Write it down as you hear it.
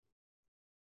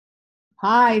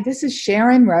Hi, this is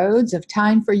Sharon Rhodes of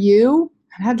Time for You,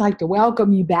 and I'd like to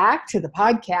welcome you back to the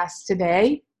podcast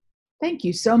today. Thank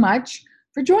you so much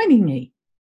for joining me.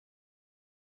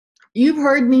 You've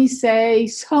heard me say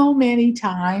so many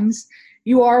times,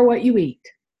 you are what you eat.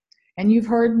 And you've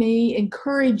heard me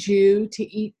encourage you to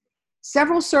eat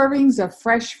several servings of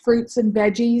fresh fruits and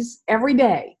veggies every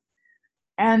day,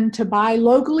 and to buy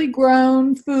locally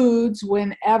grown foods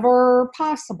whenever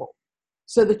possible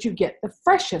so that you get the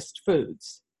freshest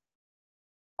foods.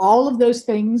 All of those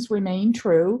things remain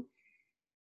true,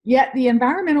 yet the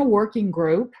Environmental Working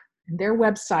Group, and their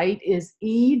website is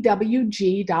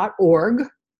ewg.org,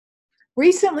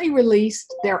 recently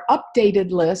released their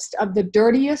updated list of the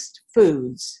dirtiest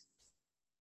foods.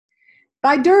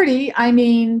 By dirty, I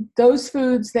mean those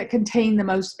foods that contain the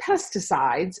most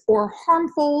pesticides or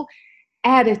harmful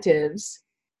additives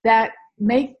that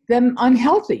make them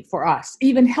unhealthy for us.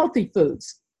 Even healthy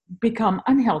foods become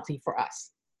unhealthy for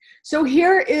us. So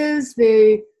here is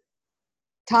the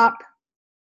top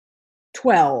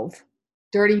 12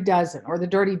 dirty dozen, or the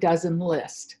dirty dozen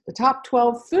list. The top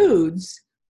 12 foods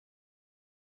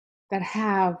that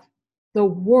have the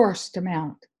worst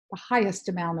amount, the highest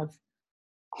amount of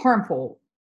harmful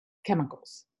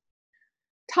chemicals.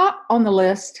 Top on the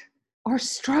list are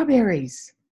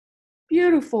strawberries.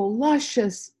 Beautiful,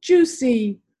 luscious,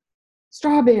 juicy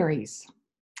strawberries.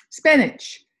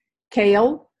 Spinach,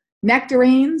 kale,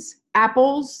 nectarines,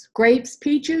 apples, grapes,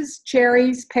 peaches,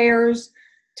 cherries, pears,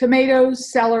 tomatoes,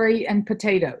 celery, and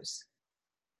potatoes.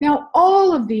 Now,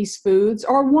 all of these foods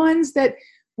are ones that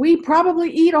we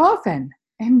probably eat often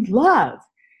and love,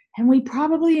 and we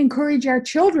probably encourage our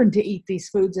children to eat these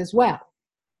foods as well.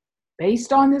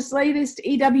 Based on this latest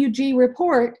EWG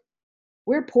report,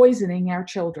 we're poisoning our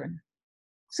children.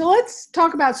 So let's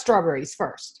talk about strawberries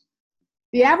first.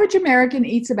 The average American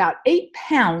eats about 8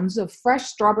 pounds of fresh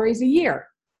strawberries a year,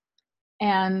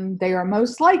 and they are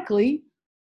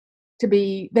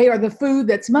the food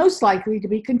that's most likely to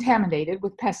be contaminated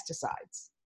with pesticides.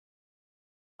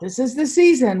 This is the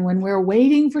season when we're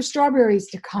waiting for strawberries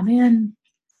to come in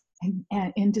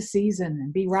and into season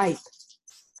and be ripe.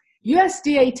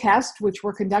 USDA tests, which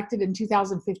were conducted in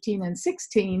 2015 and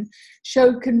 16,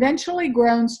 showed conventionally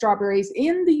grown strawberries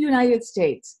in the United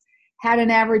States had an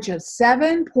average of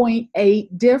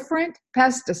 7.8 different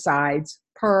pesticides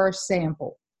per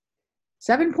sample.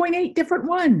 7.8 different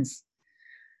ones.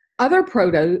 Other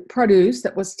produce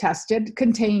that was tested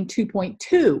contained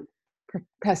 2.2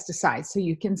 pesticides, so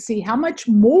you can see how much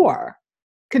more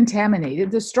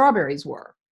contaminated the strawberries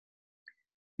were.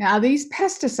 Now, these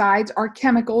pesticides are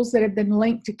chemicals that have been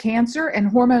linked to cancer and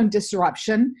hormone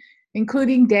disruption,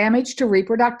 including damage to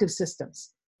reproductive systems.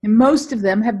 And most of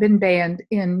them have been banned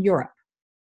in Europe.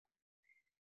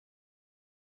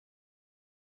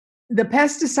 The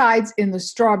pesticides in the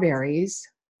strawberries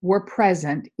were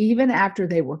present even after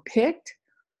they were picked,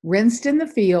 rinsed in the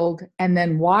field, and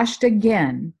then washed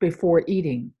again before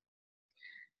eating.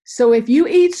 So if you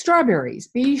eat strawberries,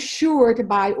 be sure to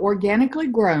buy organically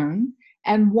grown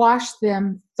and wash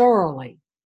them thoroughly.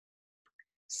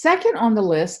 Second on the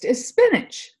list is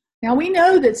spinach. Now, we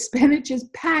know that spinach is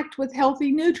packed with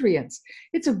healthy nutrients.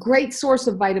 It's a great source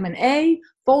of vitamin A,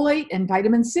 folate, and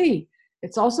vitamin C.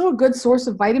 It's also a good source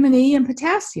of vitamin E and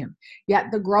potassium. Yet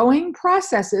the growing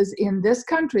processes in this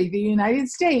country, the United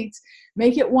States,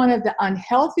 make it one of the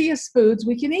unhealthiest foods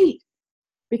we can eat,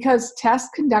 because tests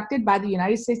conducted by the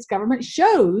United States government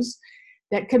shows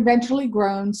that conventionally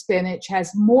grown spinach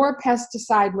has more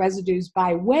pesticide residues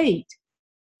by weight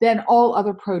than all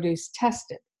other produce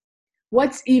tested.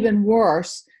 What's even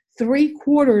worse,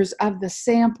 3/4 of the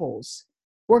samples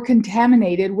were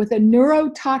contaminated with a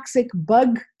neurotoxic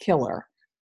bug killer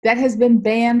that has been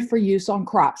banned for use on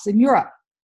crops in Europe.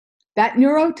 That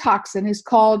neurotoxin is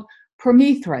called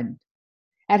permethrin.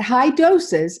 At high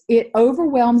doses, it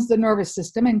overwhelms the nervous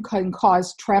system and can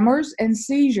cause tremors and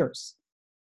seizures.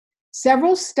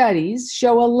 Several studies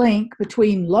show a link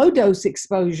between low-dose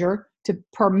exposure to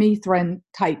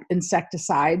permethrin-type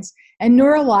insecticides and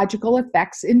neurological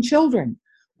effects in children.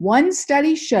 One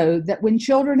study showed that when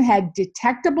children had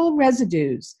detectable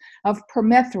residues of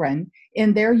permethrin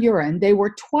in their urine, they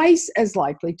were twice as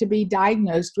likely to be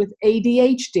diagnosed with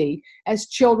ADHD as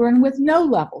children with no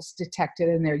levels detected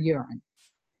in their urine.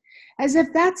 As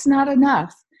if that's not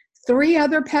enough, 3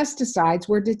 other pesticides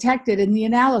were detected in the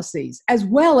analyses, as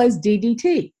well as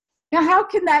DDT. Now, how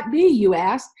can that be, you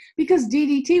ask? Because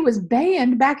DDT was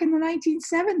banned back in the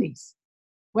 1970s.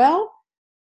 Well,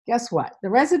 guess what? The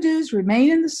residues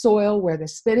remain in the soil where the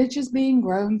spinach is being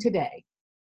grown today.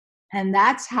 And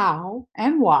that's how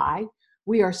and why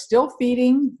we are still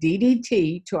feeding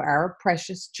DDT to our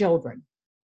precious children.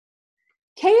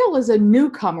 Kale is a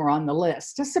newcomer on the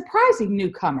list, a surprising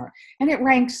newcomer, and it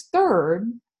ranks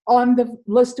third on the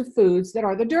list of foods that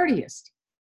are the dirtiest.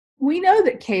 We know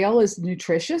that kale is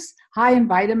nutritious, high in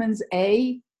vitamins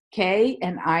A, K,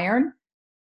 and iron.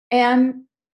 And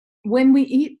when we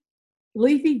eat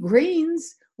leafy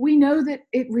greens, we know that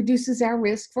it reduces our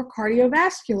risk for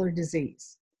cardiovascular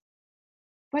disease.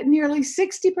 But nearly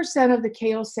 60% of the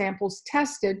kale samples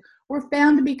tested were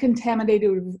found to be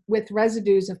contaminated with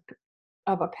residues of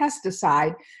a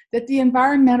pesticide that the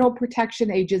Environmental Protection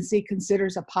Agency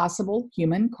considers a possible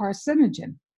human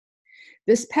carcinogen.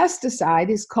 This pesticide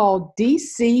is called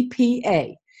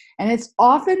DCPA, and it's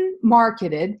often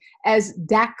marketed as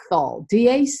Dacthal,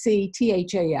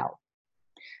 D-A-C-T-H-A-L.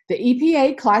 The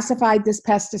EPA classified this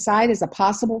pesticide as a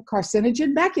possible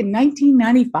carcinogen back in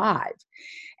 1995.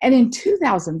 And in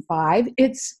 2005,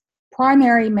 its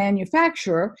primary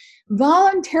manufacturer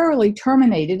voluntarily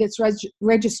terminated its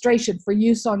registration for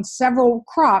use on several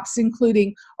crops,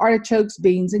 including artichokes,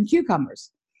 beans, and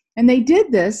cucumbers. And they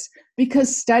did this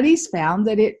because studies found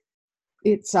that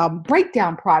its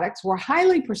breakdown products were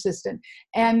highly persistent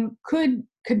and could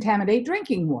contaminate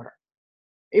drinking water.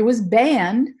 It was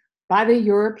banned by the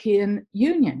European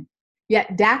Union.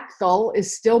 Yet Dacthal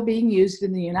is still being used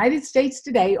in the United States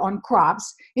today on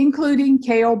crops, including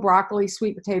kale, broccoli,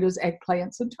 sweet potatoes,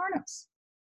 eggplants, and turnips.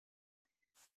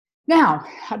 Now,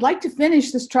 I'd like to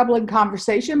finish this troubling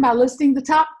conversation by listing the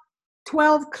top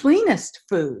 12 cleanest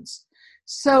foods.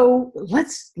 So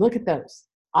let's look at those.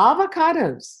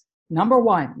 Avocados, number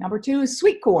 1. Number 2 is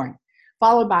sweet corn,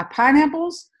 followed by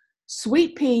pineapples,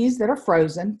 sweet peas that are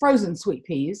frozen sweet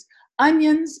peas,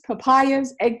 onions,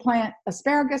 papayas, eggplant,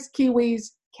 asparagus,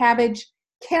 kiwis, cabbage,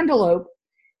 cantaloupe,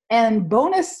 and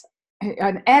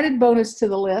an added bonus to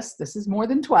the list, this is more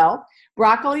than 12,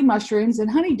 broccoli, mushrooms, and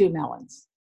honeydew melons.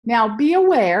 Now be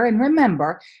aware and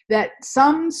remember that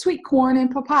some sweet corn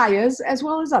and papayas, as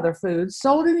well as other foods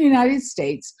sold in the United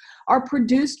States, are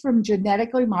produced from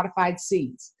genetically modified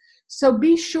seeds. So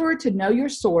be sure to know your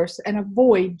source and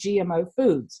avoid GMO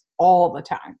foods all the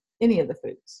time, any of the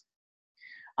foods.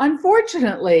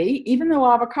 Unfortunately, even though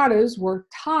avocados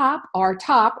are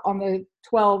top on the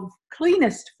 12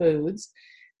 cleanest foods,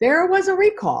 there was a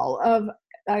recall of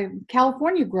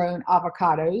California-grown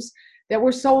avocados that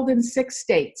were sold in 6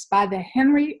 states by the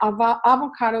Henry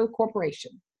Avocado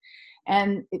Corporation.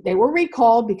 And they were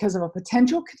recalled because of a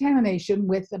potential contamination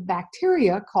with a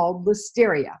bacteria called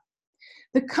Listeria.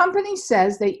 The company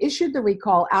says they issued the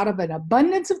recall out of an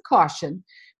abundance of caution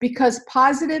because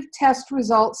positive test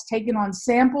results taken on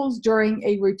samples during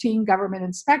a routine government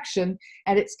inspection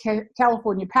at its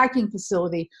California packing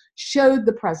facility showed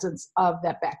the presence of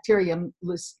that bacterium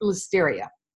Listeria.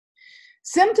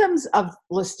 Symptoms of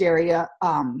Listeria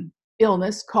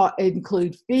illness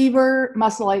include fever,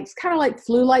 muscle aches, kind of like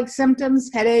flu-like symptoms,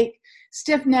 headache,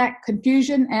 stiff neck,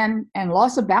 confusion, and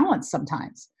loss of balance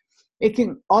sometimes. It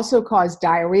can also cause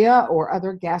diarrhea or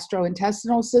other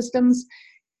gastrointestinal systems,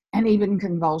 and even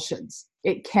convulsions.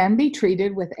 It can be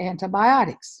treated with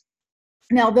antibiotics.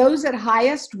 Now, those at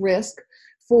highest risk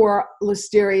for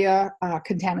Listeria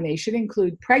contamination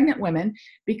include pregnant women,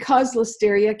 because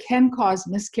Listeria can cause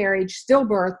miscarriage,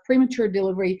 stillbirth, premature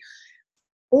delivery,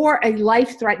 or a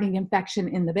life-threatening infection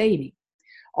in the baby.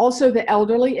 Also, the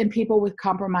elderly and people with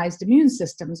compromised immune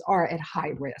systems are at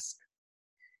high risk.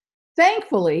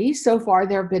 Thankfully, so far,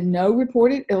 there have been no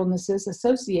reported illnesses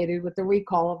associated with the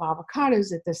recall of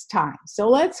avocados at this time. So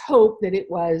let's hope that it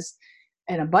was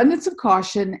an abundance of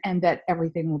caution and that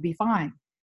everything will be fine.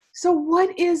 So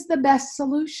what is the best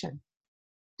solution?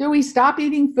 Do we stop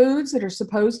eating foods that are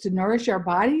supposed to nourish our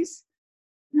bodies?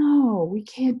 No, we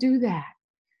can't do that.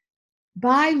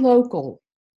 Buy local.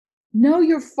 Know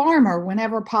your farmer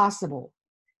whenever possible.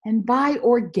 And buy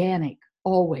organic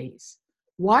always.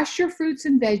 Wash your fruits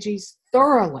and veggies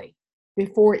thoroughly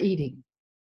before eating.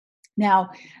 Now,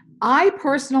 I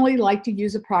personally like to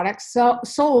use a product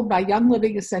sold by Young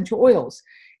Living Essential Oils.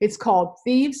 It's called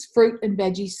Thieves Fruit and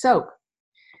Veggie Soap.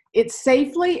 It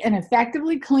safely and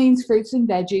effectively cleans fruits and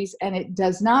veggies, and it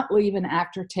does not leave an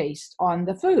aftertaste on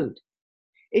the food.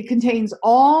 It contains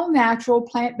all natural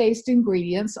plant-based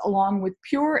ingredients along with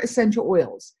pure essential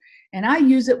oils. And I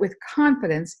use it with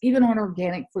confidence, even on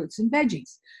organic fruits and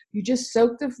veggies. You just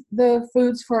soak the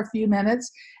foods for a few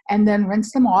minutes and then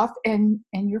rinse them off and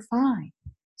you're fine.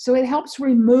 So it helps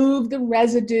remove the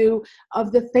residue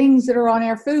of the things that are on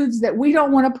our foods that we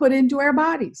don't want to put into our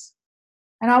bodies.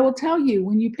 And I will tell you,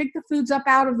 when you pick the foods up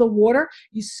out of the water,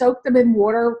 you soak them in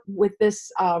water with this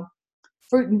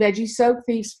fruit and veggie soak,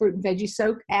 Thieves Fruit and Veggie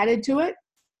Soak added to it.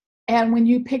 And when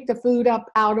you pick the food up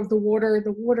out of the water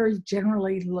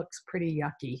generally looks pretty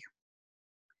yucky.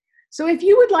 So if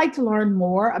you would like to learn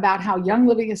more about how Young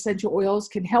Living essential oils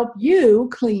can help you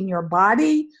clean your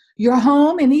body, your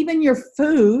home, and even your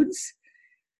foods,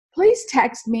 please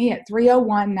text me at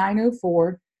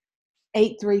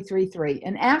 301-904-8333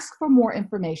 and ask for more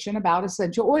information about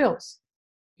essential oils.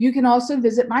 You can also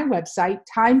visit my website,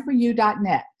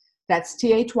 timeforyou.net. That's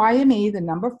THYME, the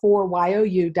number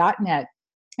 4YOU.net,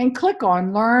 and click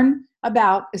on Learn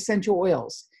About Essential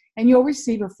Oils, and you'll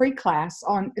receive a free class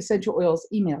on essential oils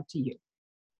emailed to you.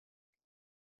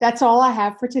 That's all I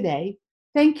have for today.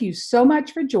 Thank you so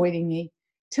much for joining me.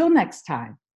 Till next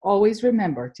time, always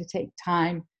remember to take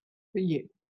time for you.